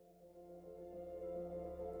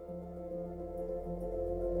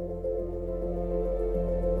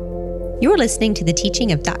You're listening to the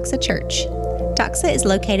teaching of Doxa Church. Doxa is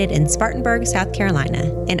located in Spartanburg, South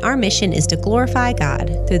Carolina, and our mission is to glorify God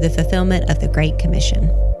through the fulfillment of the Great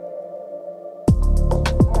Commission.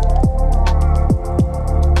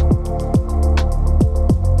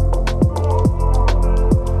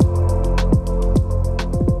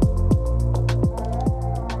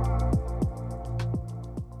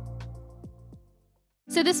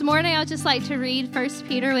 So this morning, I would just like to read 1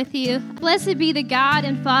 Peter with you. Blessed be the God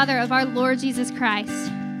and Father of our Lord Jesus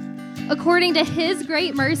Christ. According to his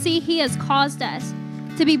great mercy, he has caused us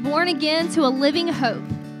to be born again to a living hope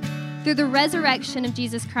through the resurrection of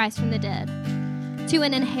Jesus Christ from the dead, to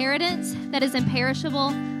an inheritance that is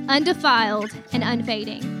imperishable, undefiled, and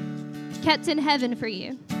unfading, kept in heaven for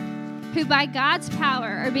you, who by God's power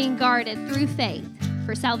are being guarded through faith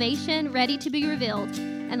for salvation ready to be revealed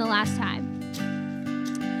in the last time.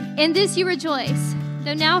 In this you rejoice,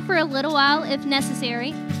 though now for a little while, if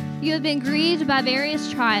necessary, you have been grieved by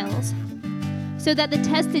various trials, so that the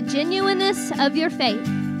tested genuineness of your faith,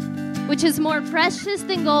 which is more precious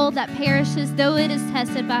than gold that perishes though it is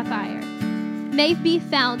tested by fire, may be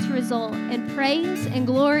found to result in praise and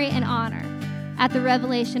glory and honor at the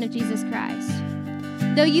revelation of Jesus Christ.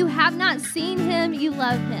 Though you have not seen him, you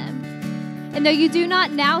love him. And though you do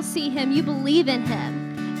not now see him, you believe in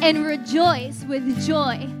him and rejoice with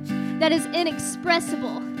joy that is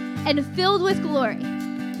inexpressible and filled with glory,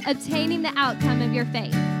 obtaining the outcome of your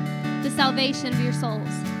faith, the salvation of your souls.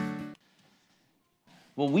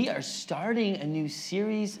 Well, we are starting a new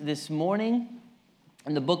series this morning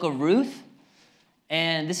in the book of Ruth,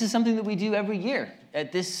 and this is something that we do every year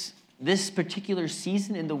at this particular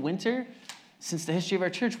season in the winter. Since the history of our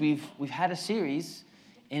church, we've had a series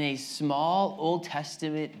in a small Old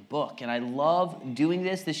Testament book, and I love doing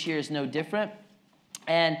this. This year is no different.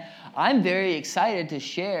 And I'm very excited to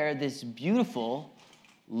share this beautiful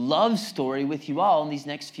love story with you all in these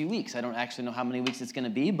next few weeks. I don't actually know how many weeks it's going to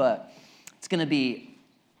be, but it's going to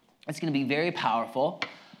be very powerful.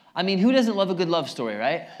 I mean, who doesn't love a good love story,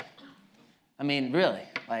 right? I mean, really,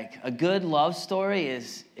 like a good love story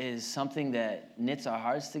is something that knits our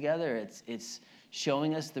hearts together. It's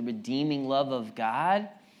showing us the redeeming love of God.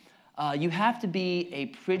 You have to be a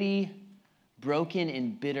pretty broken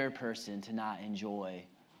and bitter person to not enjoy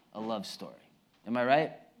a love story. Am I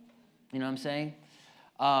right? You know what I'm saying?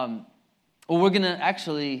 Well, we're going to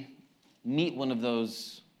actually meet one of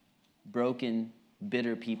those broken,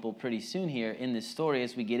 bitter people pretty soon here in this story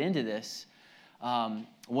as we get into this.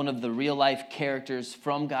 One of the real-life characters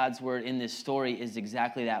from God's Word in this story is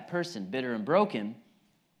exactly that person, bitter and broken.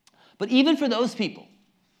 But even for those people,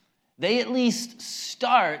 they at least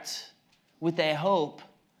start with a hope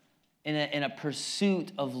in a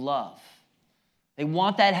pursuit of love. They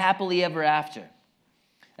want that happily ever after.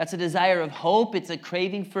 That's a desire of hope. It's a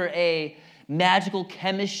craving for a magical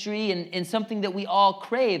chemistry and something that we all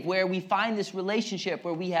crave, where we find this relationship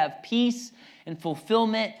where we have peace and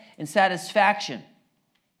fulfillment and satisfaction.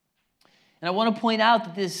 And I want to point out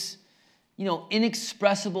that this,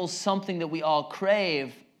 inexpressible something that we all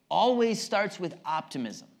crave always starts with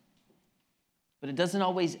optimism. But it doesn't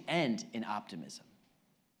always end in optimism.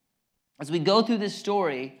 As we go through this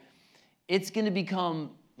story, it's going to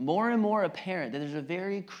become more and more apparent that there's a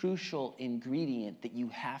very crucial ingredient that you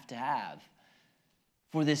have to have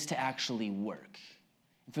for this to actually work,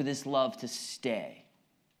 for this love to stay.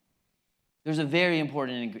 There's a very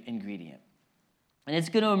important ingredient. And it's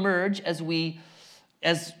going to emerge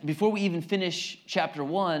before we even finish chapter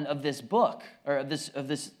 1 of this book, or of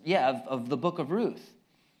the book of Ruth.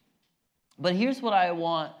 But here's what I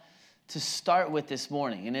want to start with this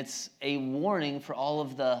morning, and it's a warning for all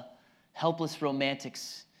of the helpless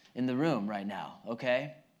romantics in the room right now,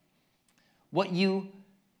 okay? What you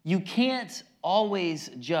can't always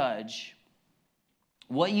judge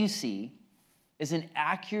what you see is an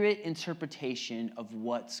accurate interpretation of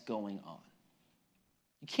what's going on.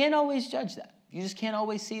 You can't always judge that. You just can't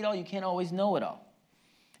always see it all. You can't always know it all.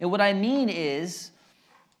 And what I mean is,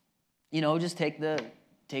 just take the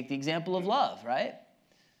example of love, right?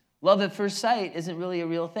 Love at first sight isn't really a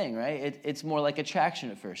real thing, right? It's more like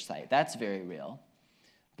attraction at first sight. That's very real.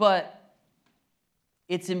 But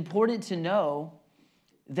it's important to know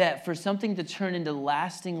that for something to turn into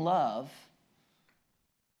lasting love,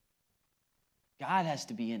 God has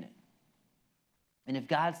to be in it. And if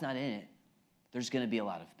God's not in it, there's going to be a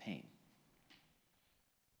lot of pain.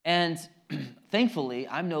 And thankfully,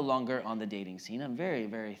 I'm no longer on the dating scene. I'm very,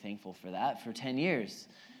 very thankful for that. For 10 years,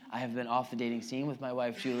 I have been off the dating scene with my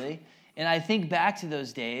wife, Julie. And I think back to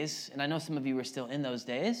those days, and I know some of you were still in those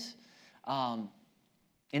days, and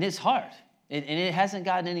it's hard. And it hasn't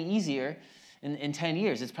gotten any easier. in 10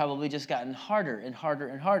 years. It's probably just gotten harder and harder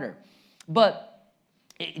and harder. But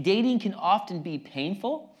dating can often be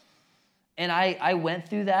painful. And I went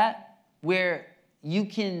through that, where you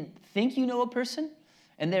can think you know a person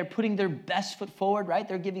and they're putting their best foot forward, right?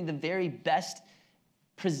 They're giving the very best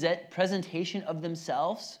presentation of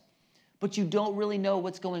themselves, but you don't really know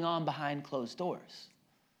what's going on behind closed doors.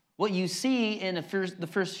 What you see in the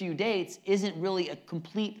first few dates isn't really a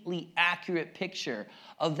completely accurate picture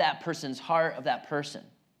of that person's heart, of that person.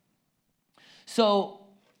 So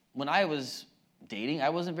when I was dating, I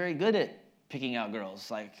wasn't very good at picking out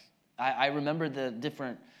girls. Like, I remember the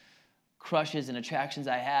different crushes and attractions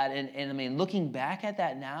I had, and I mean, looking back at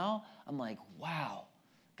that now, I'm like, wow,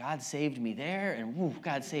 God saved me there, and woo,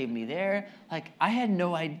 God saved me there. Like, I had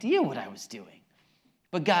no idea what I was doing.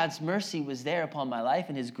 But God's mercy was there upon my life,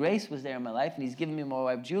 and his grace was there in my life, and he's given me my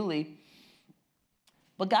wife, Julie.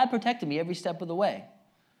 But God protected me every step of the way.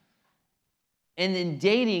 And in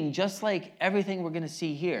dating, just like everything we're going to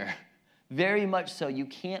see here, very much so, you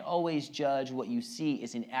can't always judge what you see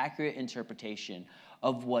as an accurate interpretation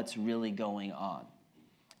of what's really going on.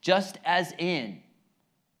 Just as in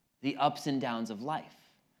the ups and downs of life.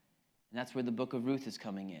 And that's where the book of Ruth is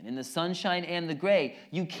coming in. In the sunshine and the gray,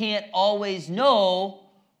 you can't always know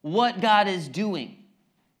what God is doing.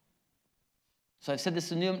 So I've said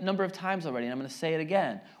this a number of times already, and I'm going to say it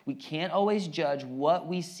again. We can't always judge what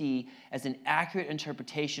we see as an accurate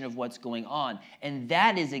interpretation of what's going on. And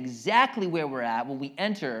that is exactly where we're at when we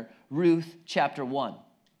enter Ruth chapter 1.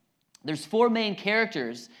 There's 4 main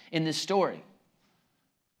characters in this story.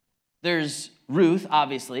 There's Ruth,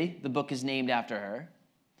 obviously. The book is named after her.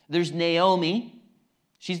 There's Naomi.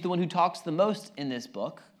 She's the one who talks the most in this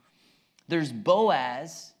book. There's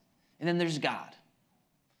Boaz, and then there's God.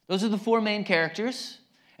 Those are the 4 main characters,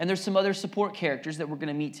 and there's some other support characters that we're going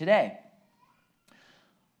to meet today.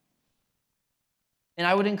 And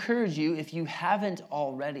I would encourage you, if you haven't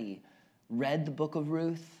already read the book of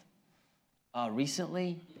Ruth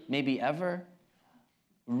recently, maybe ever,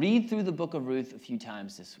 read through the book of Ruth a few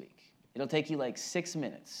times this week. It'll take you like 6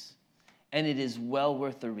 minutes. And it is well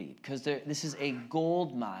worth the read, because this is a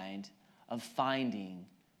gold mine of finding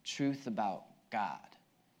truth about God,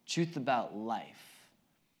 truth about life,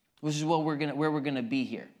 which is where we're gonna be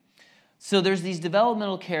here. So there's these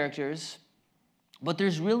developmental characters, but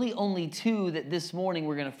there's really only 2 that this morning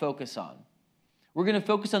we're gonna focus on. We're gonna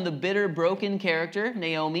focus on the bitter, broken character,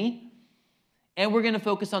 Naomi, and we're gonna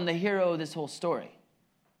focus on the hero of this whole story,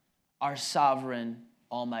 our sovereign,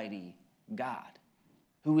 almighty God,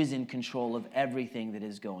 who is in control of everything that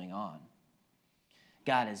is going on.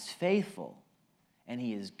 God is faithful, and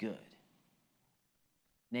he is good.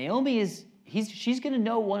 Naomi she's going to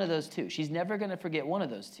know one of those 2. She's never going to forget one of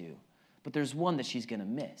those 2, but there's one that she's going to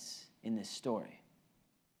miss in this story.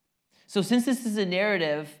 So since this is a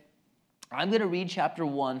narrative, I'm going to read chapter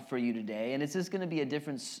 1 for you today, and it's just going to be a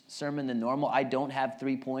different sermon than normal. I don't have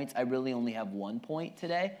 3 points. I really only have 1 point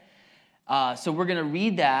today. So we're going to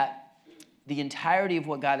read that, the entirety of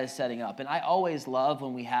what God is setting up. And I always love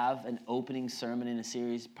when we have an opening sermon in a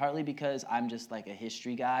series, partly because I'm just like a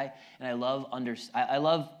history guy, and I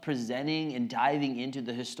love presenting and diving into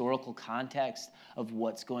the historical context of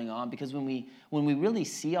what's going on, because when we really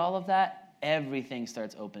see all of that, everything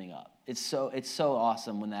starts opening up. It's so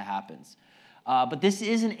awesome when that happens. But this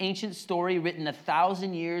is an ancient story written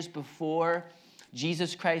 1,000 years before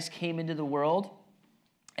Jesus Christ came into the world,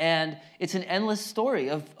 and it's an endless story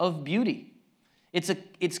of beauty.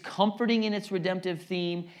 It's comforting in its redemptive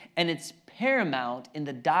theme, and it's paramount in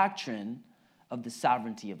the doctrine of the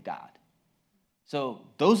sovereignty of God. So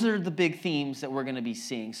those are the big themes that we're going to be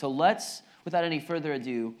seeing. So let's, without any further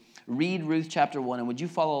ado, read Ruth chapter 1, and would you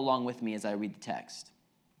follow along with me as I read the text?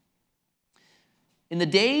 In the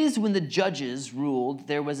days when the judges ruled,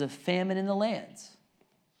 there was a famine in the lands,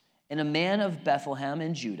 and a man of Bethlehem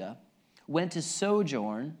in Judah went to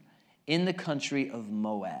sojourn in the country of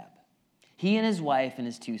Moab, he and his wife and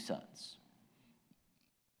his 2 sons.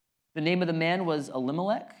 The name of the man was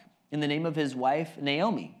Elimelech, and the name of his wife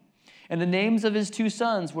Naomi. And the names of his 2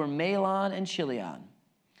 sons were Mahlon and Chilion.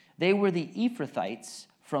 They were the Ephrathites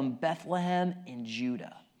from Bethlehem in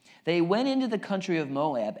Judah. They went into the country of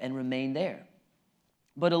Moab and remained there.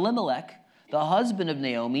 But Elimelech, the husband of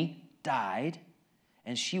Naomi, died,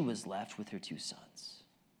 and she was left with her 2 sons.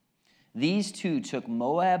 These 2 took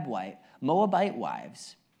Moabite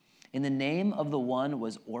wives, and the name of the one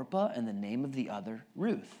was Orpah, and the name of the other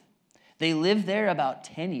Ruth. They lived there about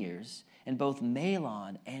 10 years, and both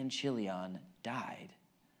Mahlon and Chilion died,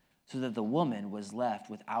 so that the woman was left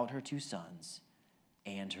without her 2 sons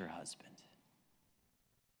and her husband.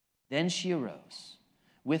 Then she arose,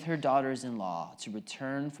 with her daughters-in-law to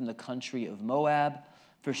return from the country of Moab,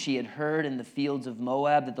 for she had heard in the fields of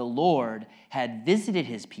Moab that the Lord had visited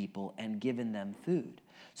his people and given them food.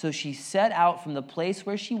 So she set out from the place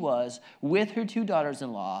where she was with her 2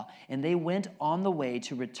 daughters-in-law, and they went on the way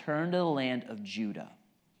to return to the land of Judah.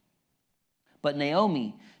 But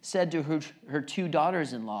Naomi said to her 2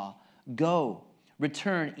 daughters-in-law, "Go,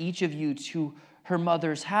 return each of you to her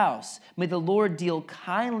mother's house. May the Lord deal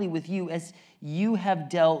kindly with you as you have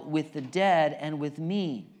dealt with the dead and with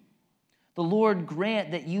me. The Lord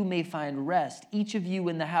grant that you may find rest, each of you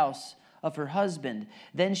in the house of her husband."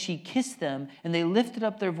 Then she kissed them, and they lifted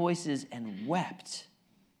up their voices and wept.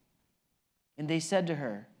 And they said to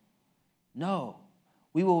her, "No,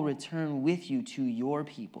 we will return with you to your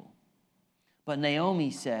people." But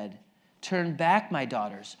Naomi said, "Turn back, my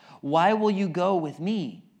daughters. Why will you go with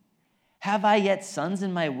me? Have I yet sons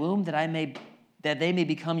in my womb that they may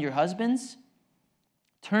become your husbands?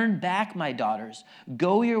 Turn back, my daughters.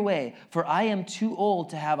 Go your way, for I am too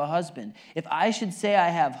old to have a husband. If I should say I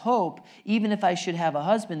have hope, even if I should have a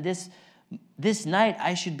husband, this night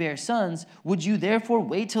I should bear sons. Would you therefore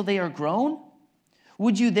wait till they are grown?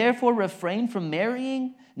 Would you therefore refrain from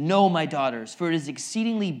marrying? No, my daughters, for it is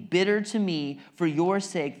exceedingly bitter to me for your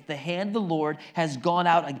sake that the hand of the Lord has gone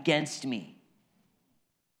out against me."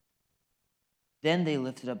 Then they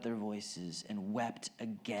lifted up their voices and wept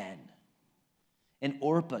again. And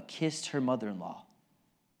Orpah kissed her mother-in-law,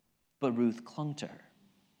 but Ruth clung to her.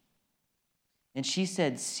 And she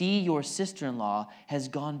said, "See, your sister-in-law has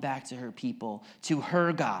gone back to her people, to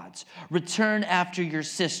her gods. Return after your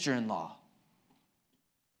sister-in-law."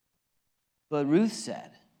 But Ruth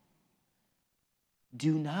said,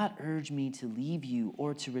 "Do not urge me to leave you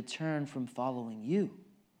or to return from following you.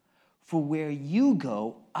 For where you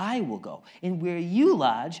go, I will go, and where you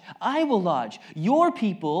lodge, I will lodge. Your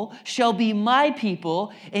people shall be my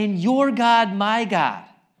people, and your God my God.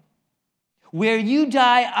 Where you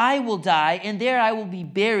die, I will die, and there I will be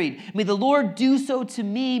buried. May the Lord do so to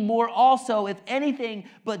me more also, if anything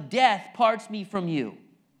but death parts me from you."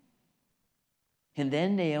 And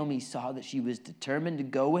then Naomi saw that she was determined to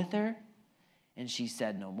go with her, and she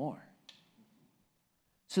said no more.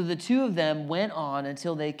 So the 2 of them went on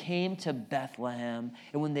until they came to Bethlehem.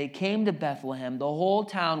 And when they came to Bethlehem, the whole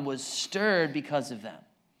town was stirred because of them.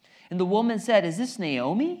 And the woman said, "Is this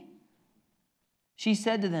Naomi?" She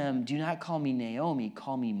said to them, "Do not call me Naomi,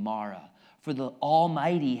 call me Mara, for the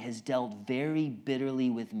Almighty has dealt very bitterly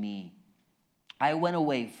with me. I went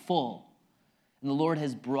away full, and the Lord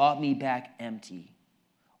has brought me back empty.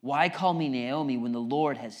 Why call me Naomi when the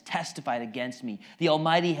Lord has testified against me? The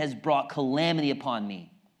Almighty has brought calamity upon me."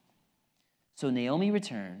 So Naomi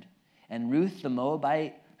returned, and Ruth the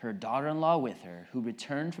Moabite, her daughter-in-law with her, who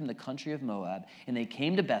returned from the country of Moab, and they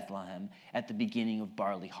came to Bethlehem at the beginning of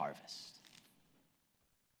barley harvest.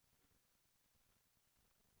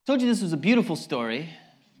 Told you this was a beautiful story.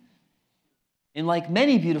 And like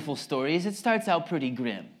many beautiful stories, it starts out pretty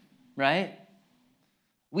grim, right?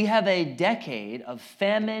 We have a decade of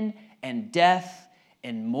famine and death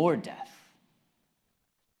and more death.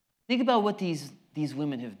 Think about what these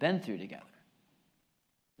women have been through together.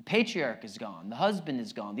 The patriarch is gone. The husband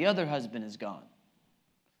is gone. The other husband is gone.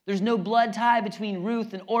 There's no blood tie between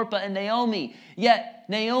Ruth and Orpah and Naomi. Yet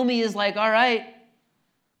Naomi is like, "All right,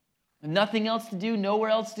 nothing else to do, nowhere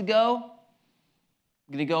else to go.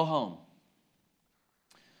 I'm going to go home."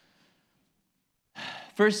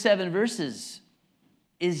 First 7 verses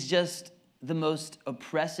is just the most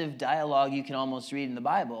oppressive dialogue you can almost read in the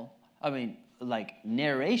Bible. I mean, like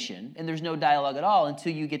narration, and there's no dialogue at all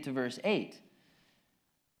until you get to verse 8.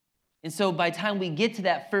 And so by the time we get to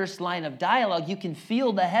that first line of dialogue, you can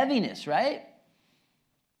feel the heaviness, right?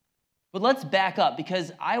 But let's back up,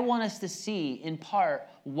 because I want us to see, in part,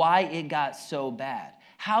 why it got so bad.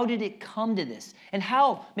 How did it come to this? And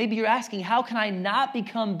how, maybe you're asking, how can I not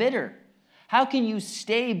become bitter? How can you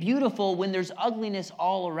stay beautiful when there's ugliness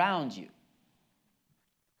all around you?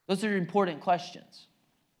 Those are important questions.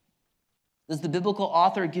 Does the biblical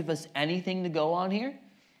author give us anything to go on here?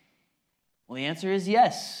 Well, the answer is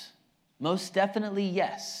yes. Most definitely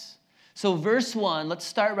yes. So verse 1, let's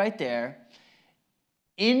start right there.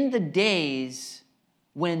 In the days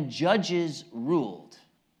when judges ruled,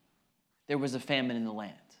 there was a famine in the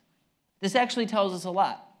land. This actually tells us a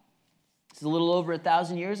lot. It's a little over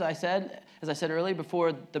 1,000 years, as I said earlier,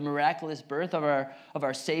 before the miraculous birth of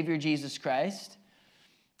our Savior Jesus Christ.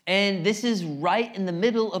 And this is right in the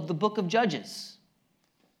middle of the book of Judges.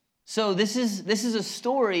 So this is a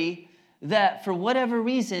story that, for whatever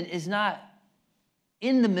reason, is not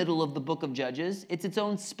in the middle of the book of Judges. It's its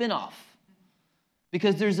own spin-off.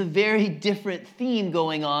 because there's a very different theme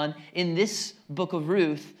going on in this book of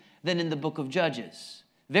Ruth than in the book of Judges.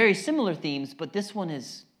 Very similar themes, but this one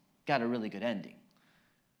has got a really good ending.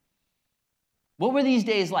 What were these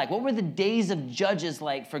days like? What were the days of Judges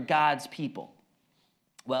like for God's people?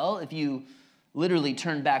 Well, if you literally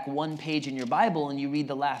turn back one page in your Bible and you read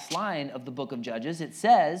the last line of the book of Judges, it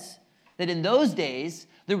says that in those days,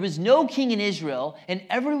 there was no king in Israel, and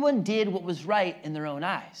everyone did what was right in their own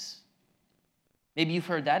eyes. Maybe you've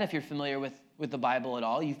heard that. If you're familiar with the Bible at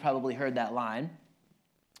all, you've probably heard that line.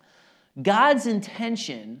 God's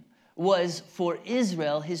intention was for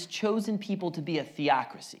Israel, his chosen people, to be a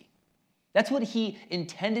theocracy. That's what he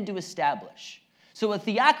intended to establish. So a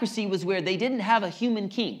theocracy was where they didn't have a human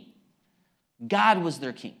king. God was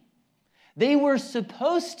their king. They were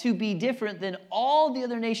supposed to be different than all the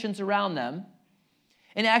other nations around them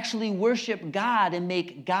and actually worship God and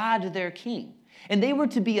make God their king. And they were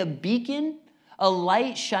to be a beacon, a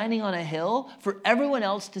light shining on a hill for everyone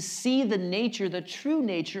else to see the nature, the true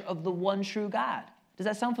nature of the one true God. Does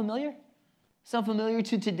that sound familiar? Sound familiar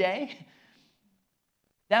to today?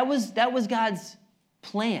 That was God's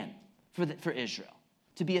plan for Israel,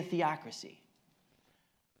 to be a theocracy.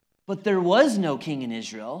 But there was no king in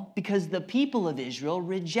Israel because the people of Israel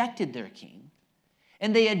rejected their king,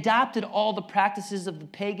 and they adopted all the practices of the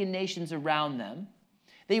pagan nations around them.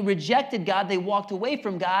 They rejected God, they walked away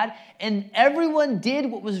from God, and everyone did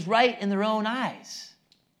what was right in their own eyes.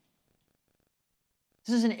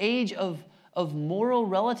 This is an age of moral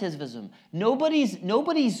relativism.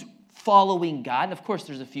 Nobody's following God. And of course,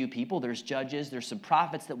 there's a few people. There's judges. There's some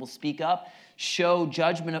prophets that will speak up, show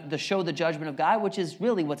the judgment of God, which is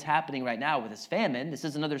really what's happening right now with this famine. This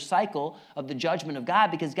is another cycle of the judgment of God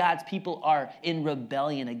because God's people are in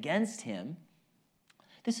rebellion against him.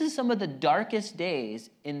 This is some of the darkest days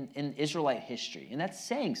in Israelite history, and that's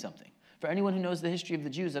saying something for anyone who knows the history of the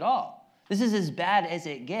Jews at all. This is as bad as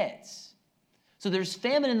it gets. So there's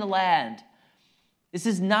famine in the land. This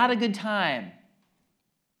is not a good time.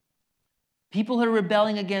 People are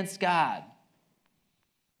rebelling against God.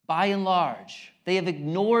 By and large, they have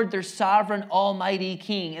ignored their sovereign, almighty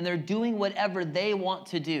king, and they're doing whatever they want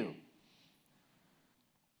to do.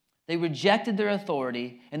 They rejected their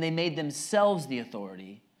authority, and they made themselves the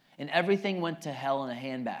authority, and everything went to hell in a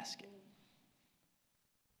handbasket.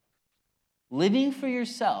 Living for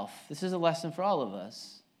yourself, this is a lesson for all of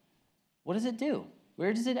us. What does it do?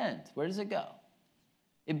 Where does it end? Where does it go?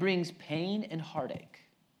 It brings pain and heartache.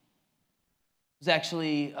 I was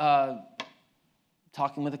actually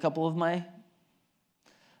talking with a couple of my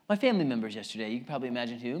family members yesterday. You can probably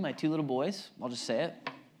imagine who. My two little boys. I'll just say it.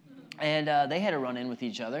 And they had a run-in with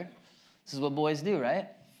each other. This is what boys do, right?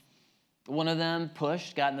 One of them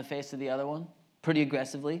got in the face of the other one pretty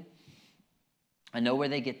aggressively. I know where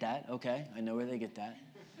they get that, okay? I know where they get that.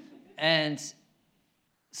 And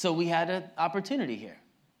so we had an opportunity here.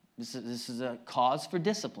 This is a cause for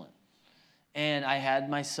discipline. And I had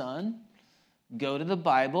my son go to the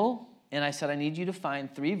Bible, and I said, I need you to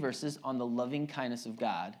find 3 verses on the loving kindness of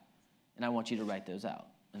God, and I want you to write those out,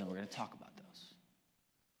 and then we're going to talk about those.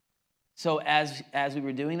 So as we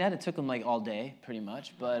were doing that, it took him like all day, pretty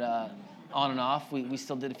much, but on and off, we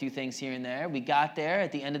still did a few things here and there. We got there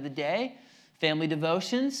at the end of the day, family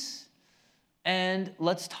devotions, and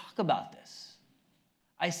let's talk about this.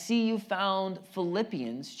 I see you found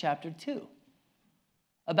Philippians chapter 2.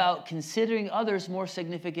 About considering others more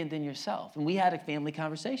significant than yourself. And we had a family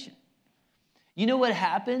conversation. You know what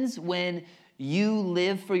happens when you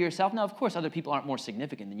live for yourself? Now, of course, other people aren't more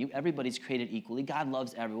significant than you. Everybody's created equally. God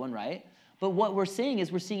loves everyone, right? But what we're seeing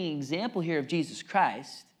is we're seeing an example here of Jesus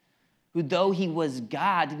Christ, who, though he was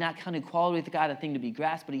God, did not count equality with God a thing to be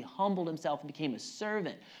grasped, but he humbled himself and became a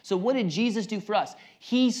servant. So what did Jesus do for us?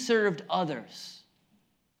 He served others.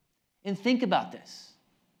 And think about this.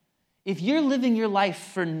 If you're living your life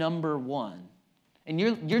for number one, and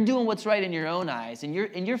you're doing what's right in your own eyes, and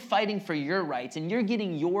you're fighting for your rights, and you're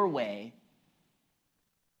getting your way,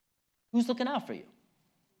 who's looking out for you?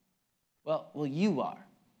 Well, you are.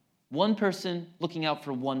 One person looking out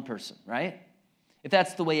for one person, right? If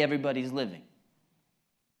that's the way everybody's living.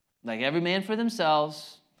 Like every man for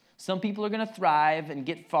themselves. Some people are going to thrive and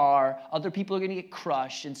get far. Other people are going to get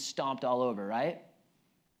crushed and stomped all over, right?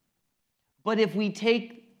 But if we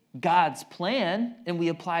take God's plan, and we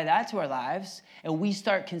apply that to our lives, and we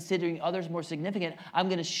start considering others more significant, I'm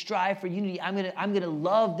going to strive for unity. I'm going to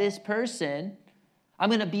love this person. I'm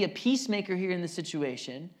going to be a peacemaker here in this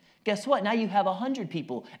situation. Guess what? Now you have 100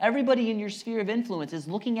 people. Everybody in your sphere of influence is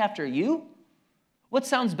looking after you. What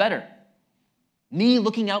sounds better? Me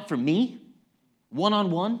looking out for me,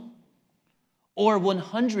 one-on-one? or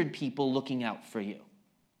 100 people looking out for you.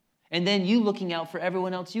 And then you looking out for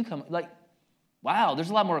everyone else you come. Like, wow, there's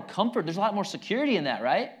a lot more comfort. There's a lot more security in that,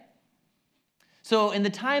 right? So in the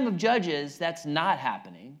time of Judges, that's not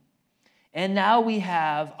happening. And now we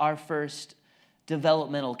have our first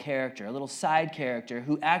developmental character, a little side character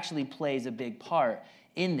who actually plays a big part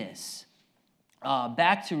in this.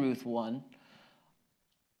 Back to Ruth 1.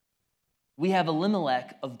 We have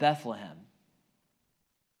Elimelech of Bethlehem.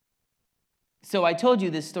 So I told you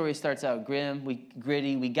this story starts out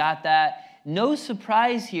gritty, we got that. No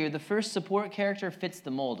surprise here, the first support character fits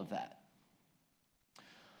the mold of that.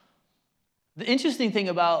 The interesting thing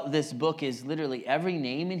about this book is literally every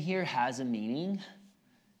name in here has a meaning.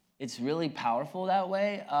 It's really powerful that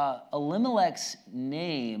way. Elimelech's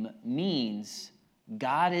name means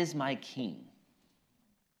God is my king.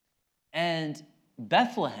 And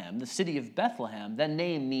Bethlehem, the city of Bethlehem, that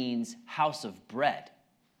name means house of bread.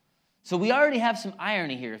 So we already have some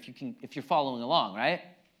irony here if you're following along, right?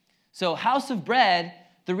 So house of bread,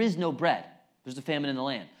 there is no bread. There's a famine in the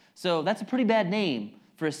land. So that's a pretty bad name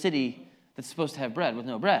for a city that's supposed to have bread with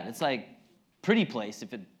no bread. It's like pretty place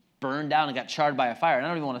if it burned down and got charred by a fire. And I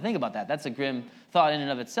don't even want to think about that. That's a grim thought in and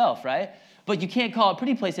of itself, right? But you can't call it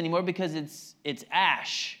pretty place anymore because it's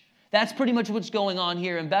ash. That's pretty much what's going on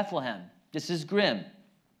here in Bethlehem. This is grim.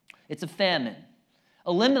 It's a famine.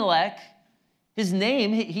 Elimelech, his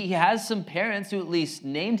name, he has some parents who at least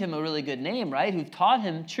named him a really good name, right? Who've taught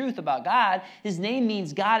him truth about God. His name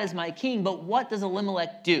means God is my king, but what does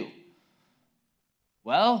Elimelech do?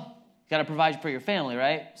 Well, you got to provide for your family,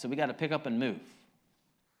 right? So we got to pick up and move.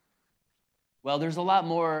 Well, there's a lot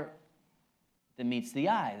more than meets the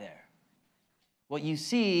eye there. What you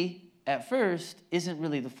see at first isn't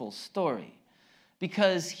really the full story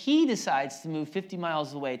because he decides to move 50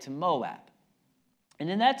 miles away to Moab. And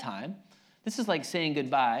in that time, this is like saying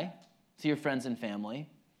goodbye to your friends and family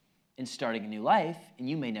and starting a new life, and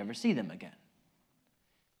you may never see them again.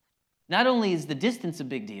 Not only is the distance a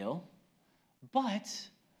big deal, but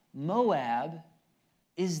Moab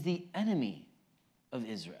is the enemy of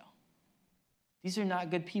Israel. These are not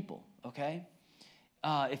good people, okay?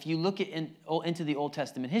 If you look into the Old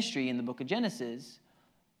Testament history in the book of Genesis,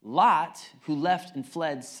 Lot, who left and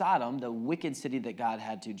fled Sodom, the wicked city that God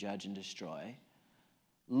had to judge and destroy,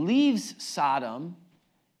 leaves Sodom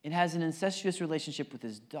and has an incestuous relationship with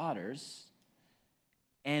his daughters,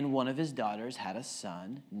 and one of his daughters had a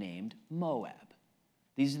son named Moab.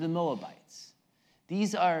 These are the Moabites.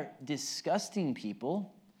 These are disgusting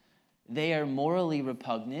people. They are morally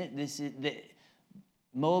repugnant.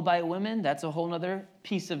 Moabite women, that's a whole other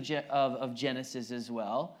piece of Genesis as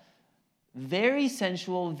well. Very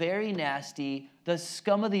sensual, very nasty, the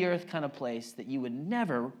scum of the earth kind of place that you would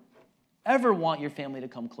never, ever want your family to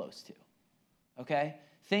come close to, okay?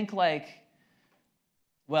 Think like,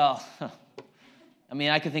 well, I mean,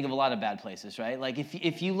 I could think of a lot of bad places, right? Like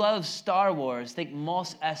if you love Star Wars, think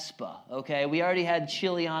Mos Espa, okay? We already had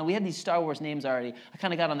Chile on. We had these Star Wars names already. I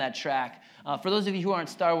kind of got on that track. For those of you who aren't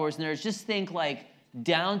Star Wars nerds, just think like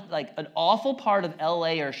an awful part of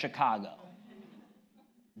LA or Chicago.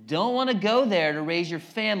 Don't want to go there to raise your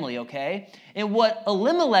family, okay? And what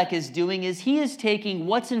Elimelech is doing is he is taking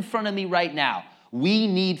what's in front of me right now. We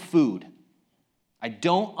need food. I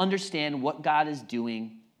don't understand what God is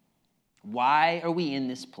doing. Why are we in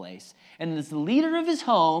this place? And as the leader of his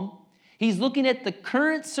home, he's looking at the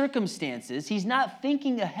current circumstances. He's not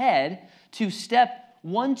thinking ahead to step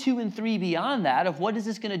 1, 2, and 3 beyond that of what is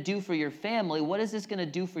this going to do for your family? What is this going to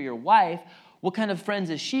do for your wife? What kind of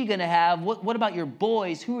friends is she going to have? What about your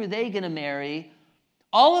boys? Who are they going to marry?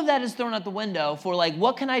 All of that is thrown out the window for like,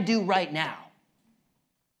 what can I do right now?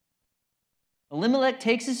 Elimelech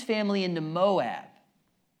takes his family into Moab.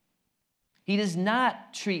 He does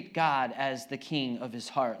not treat God as the king of his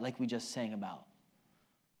heart like we just sang about,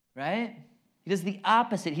 right? He does the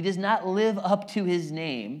opposite. He does not live up to his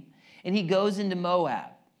name, and he goes into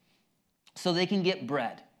Moab so they can get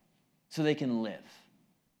bread, so they can live.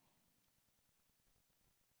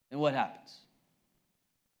 And what happens?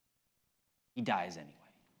 He dies anyway.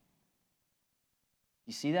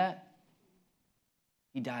 You see that?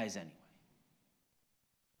 He dies anyway.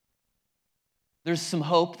 There's some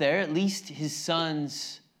hope there. At least his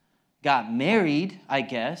sons got married, I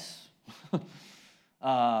guess.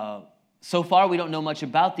 So far, we don't know much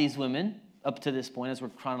about these women up to this point as we're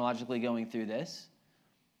chronologically going through this.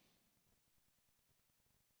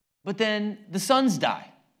 But then the sons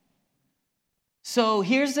die. So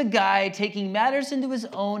here's a guy taking matters into his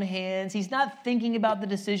own hands. He's not thinking about the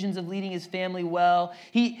decisions of leading his family well.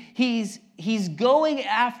 He's going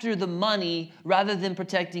after the money rather than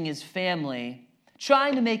protecting his family,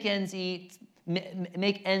 trying to make ends meet,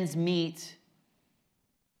 make ends meet.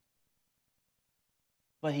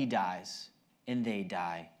 But he dies, and they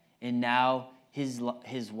die. And now his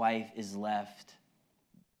wife is left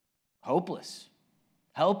hopeless,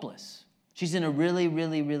 helpless. She's in a really,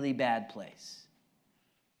 really, really bad place.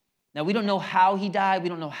 Now, we don't know how he died. We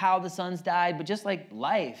don't know how the sons died. But just like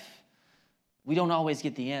life, we don't always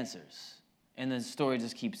get the answers. And the story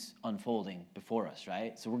just keeps unfolding before us,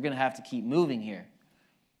 right? So we're going to have to keep moving here.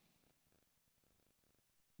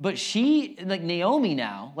 But she, like Naomi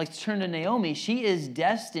now, let's turn to Naomi, she is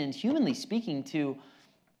destined, humanly speaking, to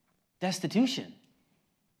destitution.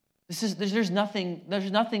 There's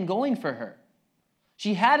nothing going for her.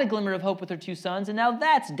 She had a glimmer of hope with her two sons, and now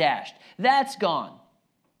that's dashed. That's gone.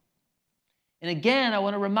 And again, I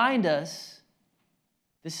want to remind us,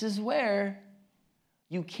 this is where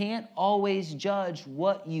you can't always judge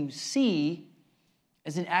what you see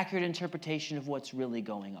as an accurate interpretation of what's really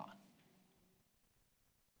going on.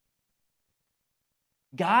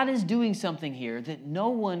 God is doing something here that no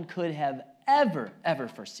one could have ever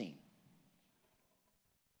foreseen.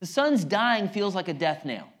 The son's dying feels like a death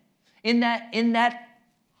nail. In that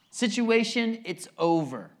situation, it's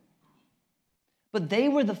over. But they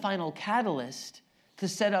were the final catalyst to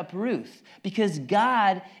set up Ruth, because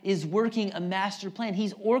God is working a master plan.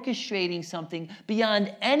 He's orchestrating something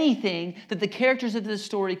beyond anything that the characters of this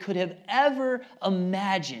story could have ever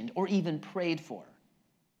imagined or even prayed for.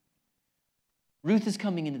 Ruth is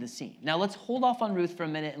coming into the scene. Now let's hold off on Ruth for a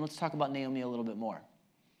minute and let's talk about Naomi a little bit more.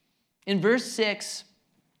 In verse 6,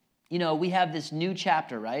 we have this new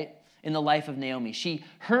chapter, right, in the life of Naomi. She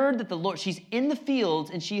heard that the Lord, she's in the fields,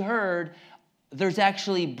 and she heard there's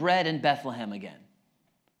actually bread in Bethlehem again.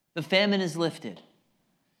 The famine is lifted.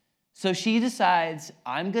 So she decides,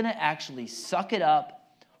 I'm going to actually suck it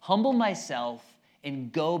up, humble myself,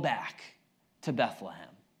 and go back to Bethlehem.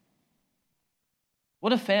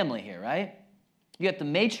 What a family here, right? You got the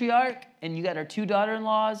matriarch, and you got her two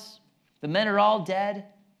daughter-in-laws. The men are all dead.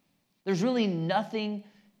 There's really nothing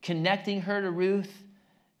connecting her to Ruth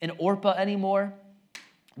and Orpah anymore.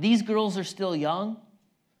 These girls are still young.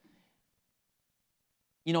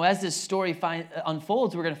 As this story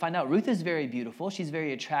unfolds, we're going to find out Ruth is very beautiful. She's a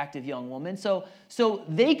very attractive young woman. So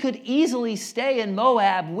they could easily stay in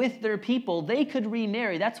Moab with their people. They could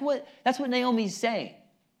remarry. That's what Naomi's saying.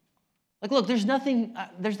 Like, look, there's nothing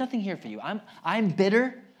here for you. I'm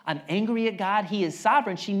bitter. I'm angry at God. He is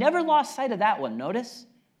sovereign. She never lost sight of that one, notice?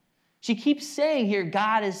 She keeps saying here,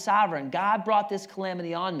 God is sovereign. God brought this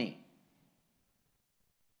calamity on me.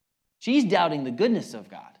 She's doubting the goodness of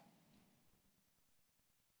God.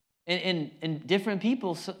 And different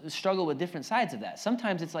people struggle with different sides of that.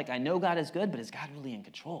 Sometimes it's like, I know God is good, but is God really in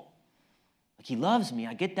control? Like, he loves me,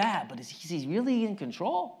 I get that, but is he really in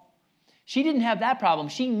control? She didn't have that problem.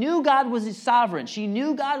 She knew God was sovereign. She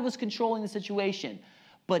knew God was controlling the situation,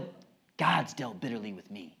 but God's dealt bitterly with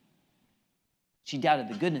me. She doubted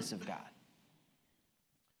the goodness of God.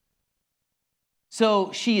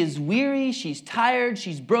 So she is weary, she's tired,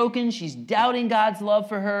 she's broken, she's doubting God's love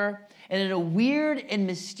for her. And in a weird and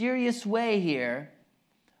mysterious way here,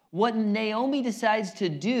 what Naomi decides to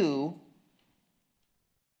do,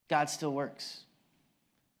 God still works.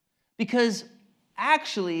 Because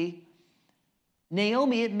actually,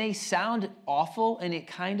 Naomi, it may sound awful, and it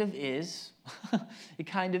kind of is. It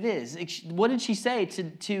kind of is. What did she say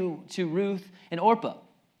to Ruth and Orpah?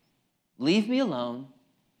 Leave me alone,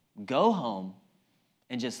 go home,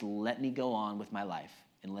 and just let me go on with my life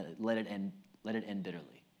and let it end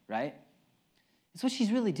bitterly, right? It's what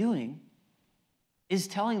she's really doing, is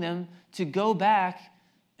telling them to go back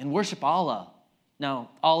and worship Allah. Now,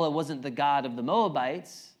 Allah wasn't the god of the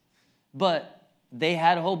Moabites, but they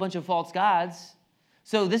had a whole bunch of false gods.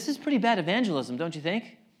 So this is pretty bad evangelism, don't you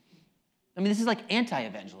think? I mean, this is like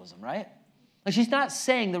anti-evangelism, right? Like, she's not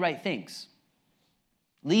saying the right things.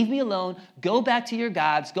 Leave me alone, go back to your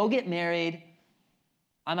gods, go get married.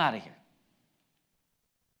 I'm out of here.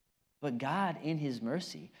 But God, in his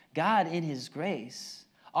mercy, God, in his grace,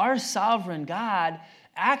 our sovereign God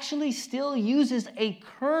actually still uses a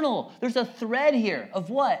kernel. There's a thread here of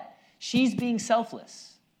what? She's being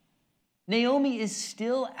selfless. Naomi is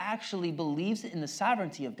still actually believes in the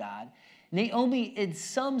sovereignty of God. Naomi, in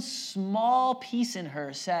some small piece in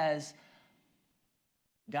her, says,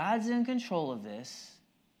 God's in control of this.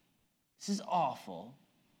 This is awful.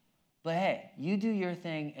 But hey, you do your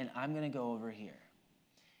thing, and I'm going to go over here.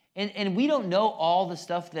 And we don't know all the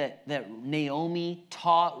stuff that Naomi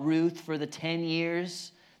taught Ruth for the 10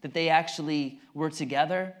 years that they actually were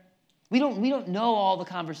together. We don't know all the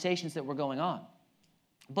conversations that were going on.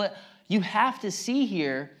 But you have to see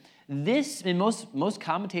here this, and most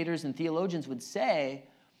commentators and theologians would say,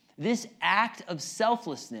 this act of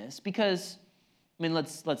selflessness, because, I mean,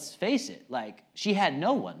 let's face it, like, she had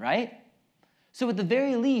no one, right? So at the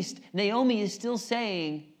very least, Naomi is still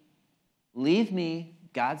saying, leave me,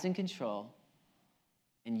 God's in control,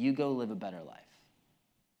 and you go live a better life.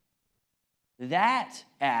 That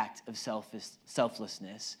act of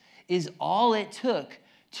selflessness is all it took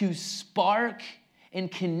to spark and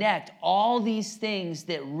connect all these things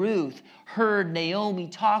that Ruth heard Naomi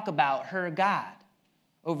talk about her God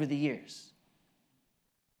over the years.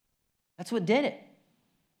 That's what did it.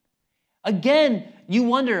 Again, you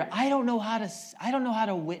wonder, I don't know how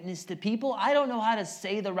to witness to people. I don't know how to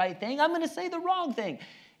say the right thing. I'm going to say the wrong thing.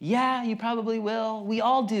 Yeah, you probably will. We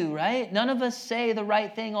all do, right? None of us say the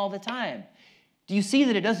right thing all the time. Do you see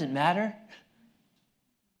that it doesn't matter?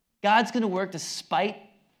 God's going to work despite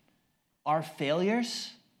our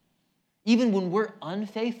failures. Even when we're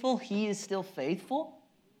unfaithful, he is still faithful.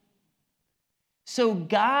 So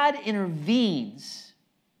God intervenes.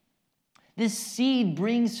 This seed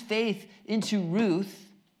brings faith into Ruth.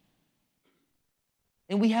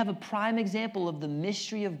 And we have a prime example of the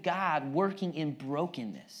mystery of God working in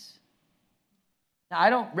brokenness. Now, I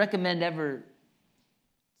don't recommend ever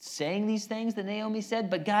saying these things that Naomi said,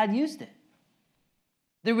 but God used it.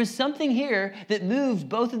 There was something here that moved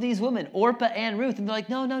both of these women, Orpah and Ruth, and they're like,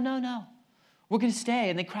 no. We're going to stay.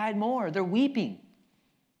 And they cried more. They're weeping.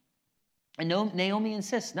 And Naomi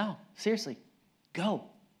insists, no, seriously, go.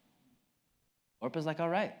 Orpah's like, all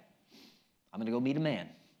right, I'm going to go meet a man,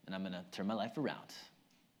 and I'm going to turn my life around.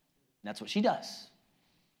 And that's what she does.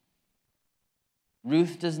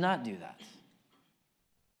 Ruth does not do that.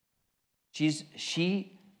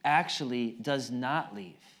 She actually does not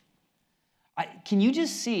leave. Can you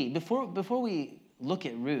just see, before we look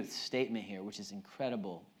at Ruth's statement here, which is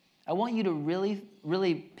incredible, I want you to really,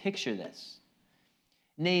 really picture this.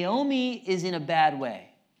 Naomi is in a bad way.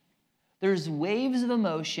 There's waves of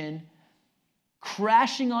emotion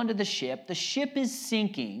crashing onto the ship. The ship is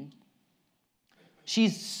sinking.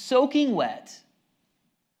 She's soaking wet.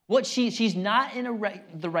 She's not in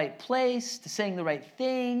the right place, saying the right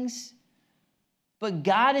things. But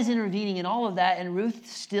God is intervening in all of that, and Ruth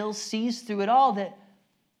still sees through it all that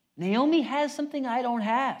Naomi has something I don't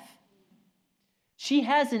have. She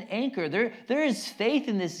has an anchor. There is faith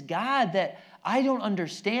in this God that I don't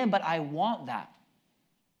understand, but I want that.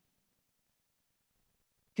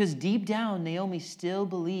 Because deep down, Naomi still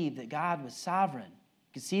believed that God was sovereign.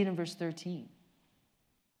 You can see it in verse 13.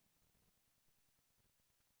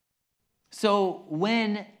 So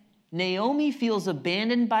when Naomi feels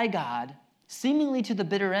abandoned by God, seemingly to the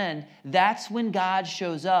bitter end, that's when God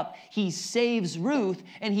shows up. He saves Ruth,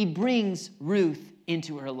 and he brings Ruth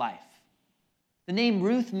into her life. The name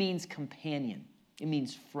Ruth means companion. It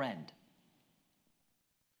means friend.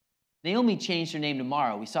 Naomi changed her name to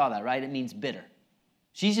Mara. We saw that, right? It means bitter.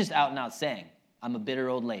 She's just out and out saying, I'm a bitter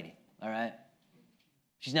old lady, all right?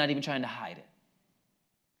 She's not even trying to hide it.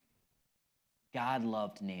 God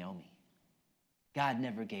loved Naomi. God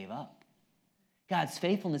never gave up. God's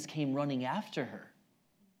faithfulness came running after her.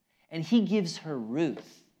 And he gives her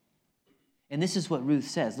Ruth. And this is what Ruth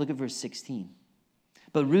says. Look at verse 16.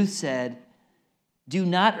 But Ruth said, do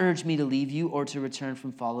not urge me to leave you or to return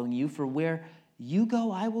from following you, for where you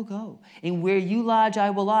go, I will go. And where you lodge, I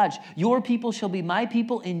will lodge. Your people shall be my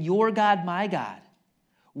people, and your God, my God.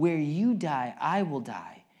 Where you die, I will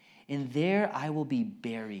die, and there I will be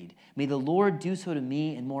buried. May the Lord do so to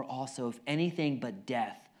me, and more also, if anything but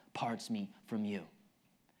death parts me from you.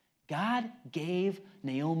 God gave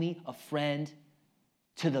Naomi a friend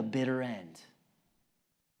to the bitter end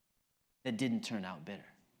that didn't turn out bitter,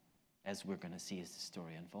 as we're going to see as the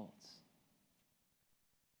story unfolds.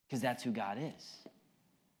 Because that's who God is.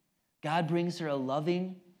 God brings her a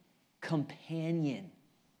loving companion.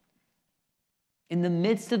 In the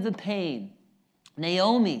midst of the pain,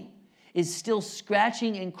 Naomi is still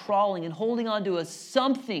scratching and crawling and holding on to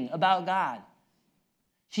something about God.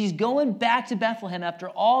 She's going back to Bethlehem after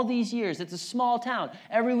all these years. It's a small town.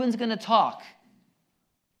 Everyone's going to talk.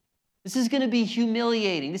 This is going to be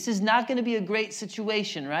humiliating. This is not going to be a great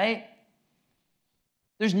situation, right?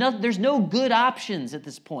 There's no good options at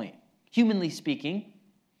this point, humanly speaking.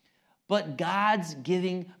 But God's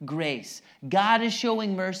giving grace. God is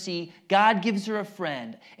showing mercy. God gives her a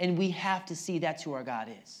friend. And we have to see that's who our God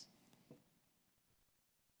is.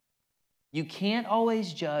 You can't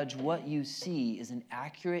always judge what you see as an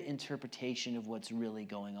accurate interpretation of what's really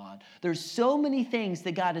going on. There's so many things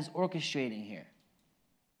that God is orchestrating here.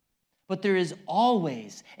 But there is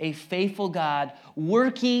always a faithful God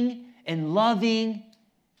working and loving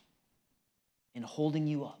and holding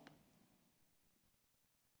you up.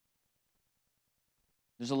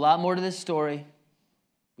 There's a lot more to this story.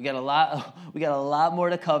 We got a lot more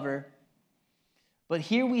to cover. But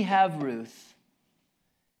here we have Ruth,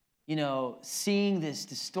 seeing this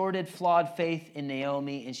distorted, flawed faith in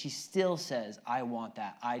Naomi, and she still says, I want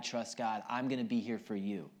that. I trust God. I'm going to be here for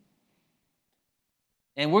you.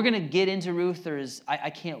 And we're going to get into Ruth.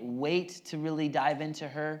 I can't wait to really dive into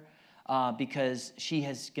her because she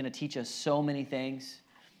is going to teach us so many things.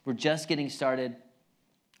 We're just getting started.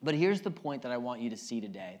 But here's the point that I want you to see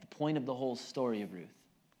today, the point of the whole story of Ruth.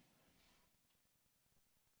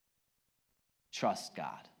 Trust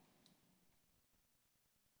God.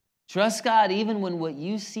 Trust God even when what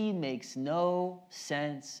you see makes no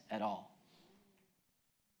sense at all.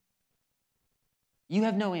 You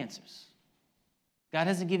have no answers. God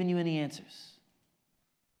hasn't given you any answers.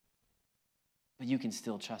 But you can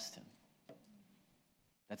still trust him.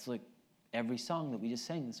 That's like every song that we just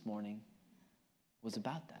sang this morning was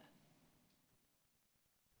about that.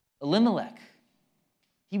 Elimelech,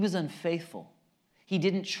 he was unfaithful. He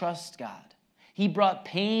didn't trust God. He brought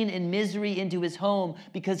pain and misery into his home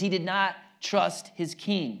because he did not trust his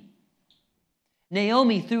king.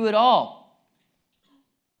 Naomi, through it all,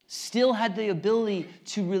 still had the ability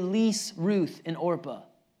to release Ruth and Orpah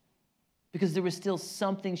because there was still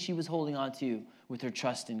something she was holding on to with her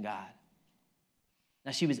trust in God.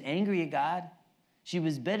 Now, she was angry at God. She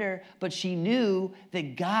was bitter, but she knew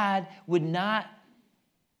that God would not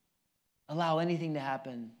allow anything to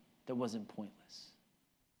happen that wasn't pointless.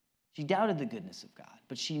 She doubted the goodness of God,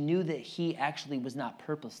 but she knew that he actually was not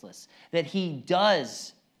purposeless, that he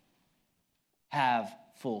does have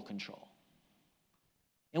full control.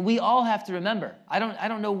 And we all have to remember, I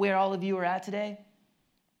don't know where all of you are at today.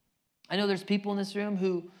 I know there's people in this room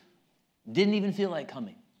who didn't even feel like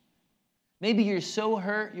coming. Maybe you're so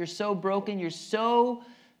hurt, you're so broken, you're so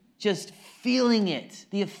just feeling it,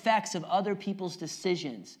 the effects of other people's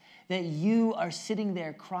decisions, that you are sitting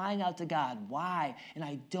there crying out to God, why? And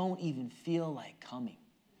I don't even feel like coming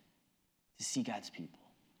to see God's people.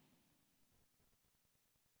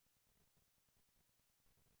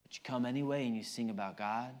 But you come anyway and you sing about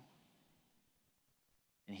God.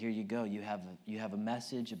 And here you go. You have a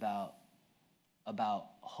message about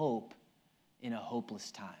hope in a hopeless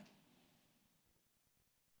time.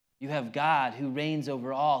 You have God who reigns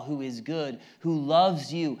over all, who is good, who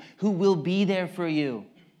loves you, who will be there for you.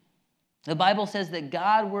 The Bible says that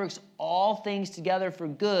God works all things together for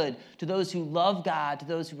good to those who love God, to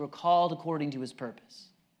those who are called according to his purpose.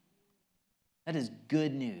 That is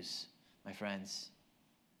good news, my friends.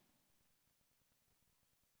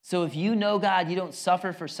 So if you know God, you don't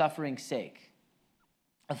suffer for suffering's sake.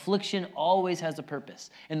 Affliction always has a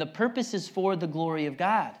purpose, and the purpose is for the glory of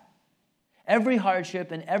God. Every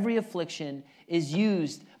hardship and every affliction is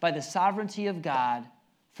used by the sovereignty of God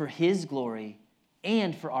for his glory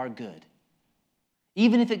and for our good.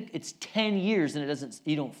 Even if it's 10 years and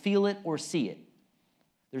you don't feel it or see it,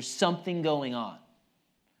 there's something going on.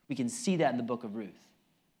 We can see that in the book of Ruth.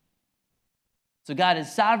 So God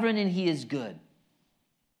is sovereign and he is good.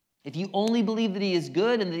 If you only believe that he is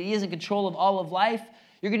good and that he is in control of all of life,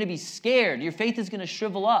 you're going to be scared. Your faith is going to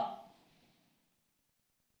shrivel up.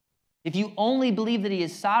 If you only believe that he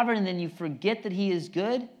is sovereign and then you forget that he is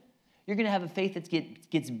good, you're going to have a faith that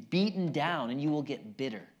gets beaten down and you will get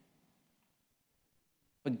bitter.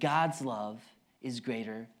 But God's love is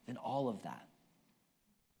greater than all of that.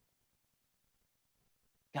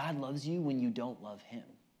 God loves you when you don't love him.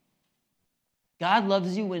 God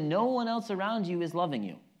loves you when no one else around you is loving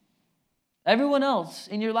you. Everyone else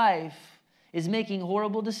in your life is making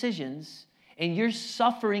horrible decisions, and you're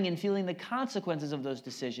suffering and feeling the consequences of those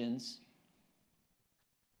decisions.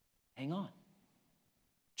 Hang on.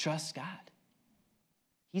 Trust God.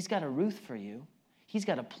 He's got a Ruth for you. He's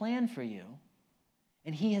got a plan for you,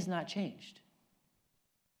 and he has not changed.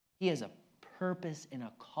 He has a purpose and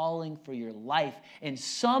a calling for your life in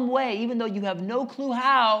some way, even though you have no clue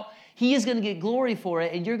how. He is going to get glory for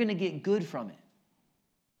it, and you're going to get good from it.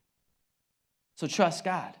 So trust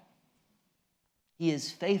God. He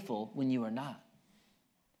is faithful when you are not.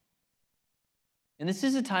 And this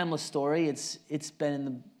is a timeless story. It's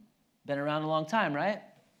been around a long time, right?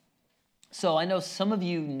 So I know some of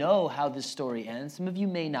you know how this story ends. Some of you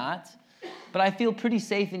may not. But I feel pretty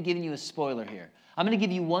safe in giving you a spoiler here. I'm going to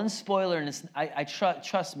give you one spoiler, and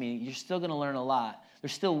trust me, you're still going to learn a lot.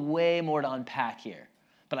 There's still way more to unpack here.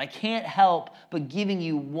 But I can't help but giving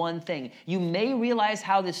you one thing. You may realize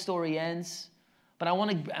how this story ends, but I'm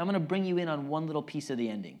going to bring you in on one little piece of the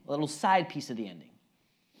ending, a little side piece of the ending.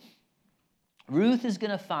 Ruth is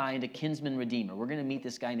going to find a kinsman redeemer. We're going to meet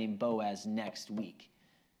this guy named Boaz next week.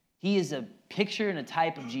 He is a picture and a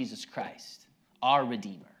type of Jesus Christ. our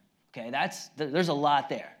Redeemer. Okay, there's a lot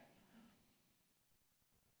there.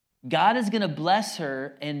 God is going to bless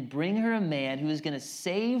her and bring her a man who is going to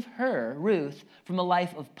save her, Ruth, from a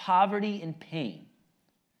life of poverty and pain.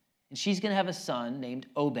 And she's going to have a son named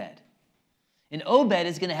Obed. And Obed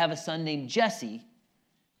is going to have a son named Jesse.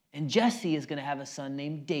 And Jesse is going to have a son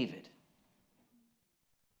named David.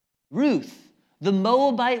 Ruth, the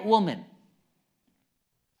Moabite woman,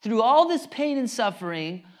 through all this pain and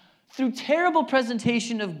suffering, through terrible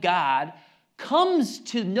presentation of God, comes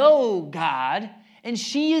to know God, and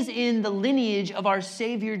she is in the lineage of our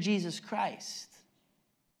Savior Jesus Christ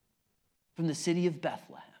from the city of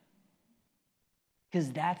Bethlehem.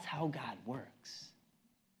 Because that's how God works.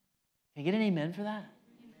 Can I get an amen for that?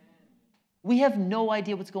 We have no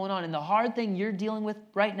idea what's going on. And the hard thing you're dealing with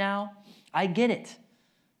right now, I get it.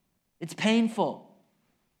 It's painful.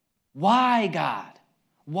 Why, God?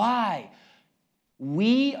 Why?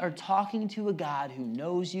 We are talking to a God who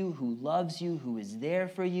knows you, who loves you, who is there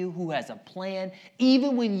for you, who has a plan.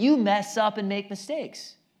 Even when you mess up and make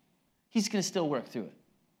mistakes, he's going to still work through it.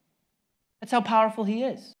 That's how powerful he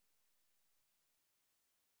is.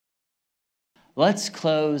 Let's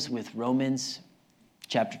close with Romans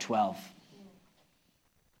chapter 12.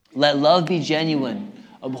 Let love be genuine.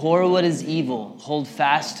 Abhor what is evil. Hold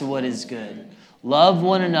fast to what is good. Love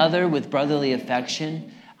one another with brotherly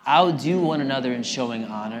affection. Outdo one another in showing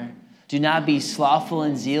honor. Do not be slothful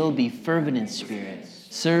in zeal. Be fervent in spirit.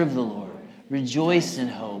 Serve the Lord. Rejoice in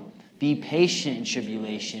hope. Be patient in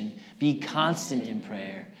tribulation. Be constant in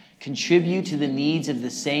prayer. Contribute to the needs of the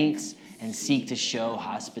saints and seek to show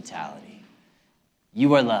hospitality.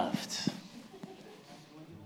 You are loved.